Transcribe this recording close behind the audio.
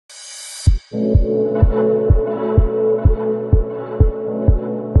Hi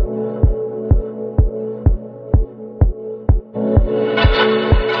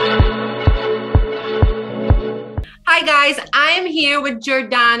guys, I am here with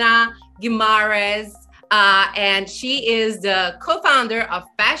Jordana Guimaraes, and she is the co-founder of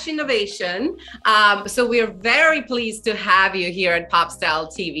Fashinnovation. So we're very pleased to have you here at PopStyle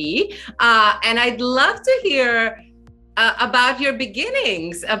TV. And I'd love to hear about your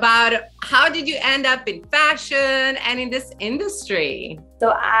beginnings, about how did you end up in fashion and in this industry?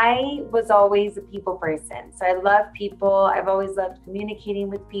 So I was always a people person. So I love people. I've always loved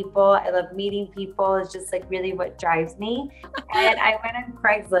communicating with people. I love meeting people. It's just like really what drives me. And I went on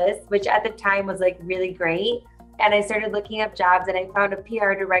Craigslist, which at the time was like really great. And I started looking up jobs and I found a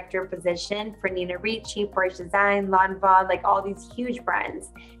PR director position for Nina Ricci, Porsche Design, Lanvin, like all these huge brands.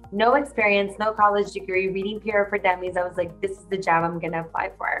 No experience, no college degree, reading PR for dummies. I was like, this is the job I'm gonna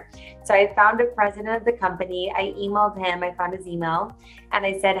apply for. So I found a president of the company. I emailed him, I found his email, and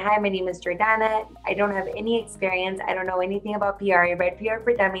I said, hi, my name is Jordana. I don't have any experience. I don't know anything about PR. I read PR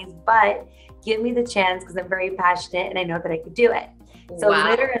for dummies, but give me the chance because I'm very passionate and I know that I could do it. So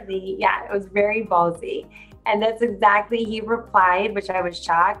literally, yeah, it was very ballsy. And that's exactly, he replied, which I was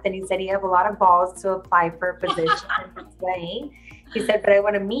shocked. And he said, you have a lot of balls to apply for a position in this way. He said, but I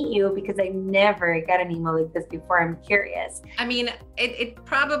want to meet you because I never got an email like this before. I'm curious. I mean, it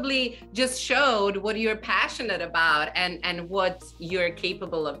probably just showed what you're passionate about and what you're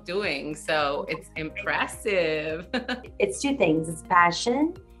capable of doing. So it's impressive. It's two things. It's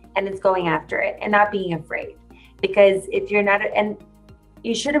passion and it's going after it and not being afraid. Because if you're not, and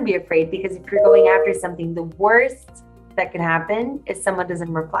you shouldn't be afraid, because if you're going after something, the worst that can happen is someone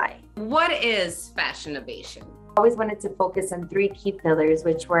doesn't reply. What is Fashinnovation? I always wanted to focus on three key pillars,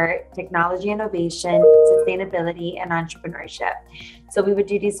 which were technology, innovation, sustainability, and entrepreneurship. So we would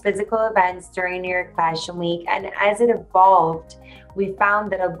do these physical events during New York Fashion Week. And as it evolved, we found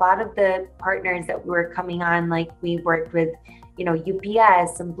that a lot of the partners that we were coming on, like we worked with, you know,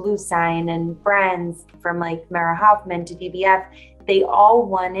 UPS and Blue Sign and brands from like Hoffman to DBF, they all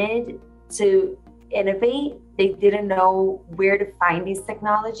wanted to innovate. They didn't know where to find these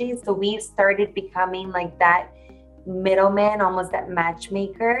technologies. So we started becoming like that middleman, almost that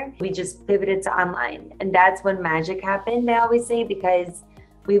matchmaker. We just pivoted to online. And that's when magic happened, I always say, because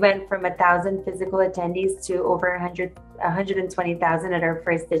we went from 1,000 physical attendees to over 120,000 at our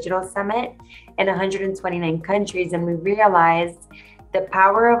first digital summit in 129 countries. And we realized the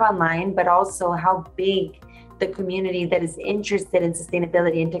power of online, but also how big the community that is interested in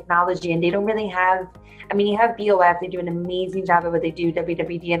sustainability and technology. And they don't really have, I mean, you have BOF, they do an amazing job at what they do,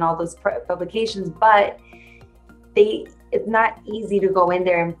 WWD and all those publications, but it's not easy to go in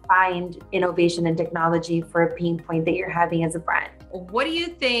there and find innovation and technology for a pain point that you're having as a brand. What do you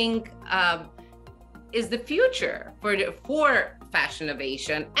think is the future for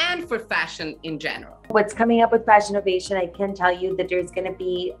Fashinnovation and for fashion in general? What's coming up with Fashinnovation, I can tell you that there's going to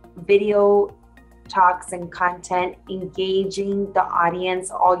be video talks and content engaging the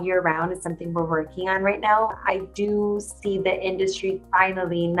audience all year round is something we're working on right now. I do see the industry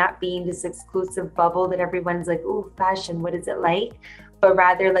finally not being this exclusive bubble that everyone's like, ooh, fashion, what is it like? But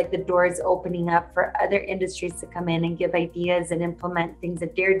rather like the doors opening up for other industries to come in and give ideas and implement things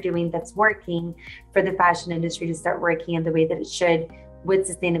that they're doing that's working for the fashion industry to start working in the way that it should, with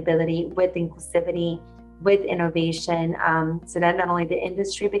sustainability, with inclusivity, with innovation, so that not only the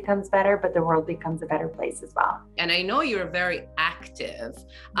industry becomes better, but the world becomes a better place as well. And I know you're very active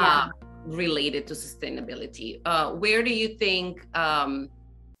related to sustainability. Where do you think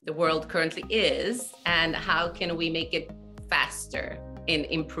the world currently is, and how can we make it faster in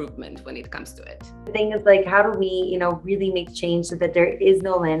improvement when it comes to it? The thing is, like, how do we, you know, really make change so that there is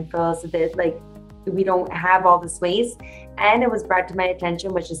no landfill, so that like we don't have all this waste? And it was brought to my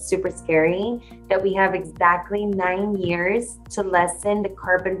attention, which is super scary, that we have exactly 9 years to lessen the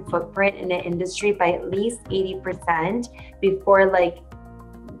carbon footprint in the industry by at least 80% before like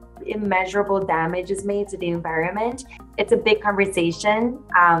immeasurable damage is made to the environment. It's a big conversation.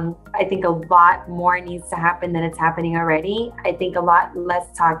 I think a lot more needs to happen than it's happening already. I think a lot less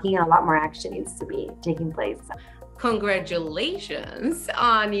talking and a lot more action needs to be taking place. Congratulations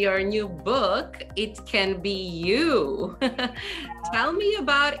on your new book, It Can Be You. Tell me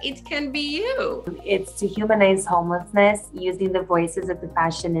about It Can Be You. It's to humanize homelessness using the voices of the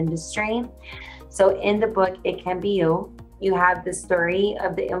fashion industry. So in the book, It Can Be You, you have the story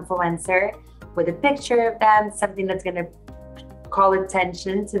of the influencer with a picture of them, something that's going to call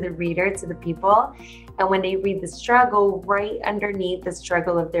attention to the reader, to the people. And when they read the struggle, right underneath the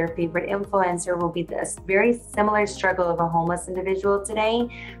struggle of their favorite influencer will be this very similar struggle of a homeless individual today,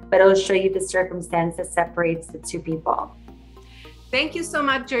 but it'll show you the circumstance that separates the two people. Thank you so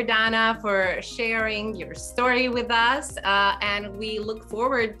much, Jordana, for sharing your story with us. And we look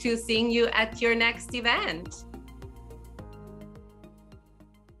forward to seeing you at your next event.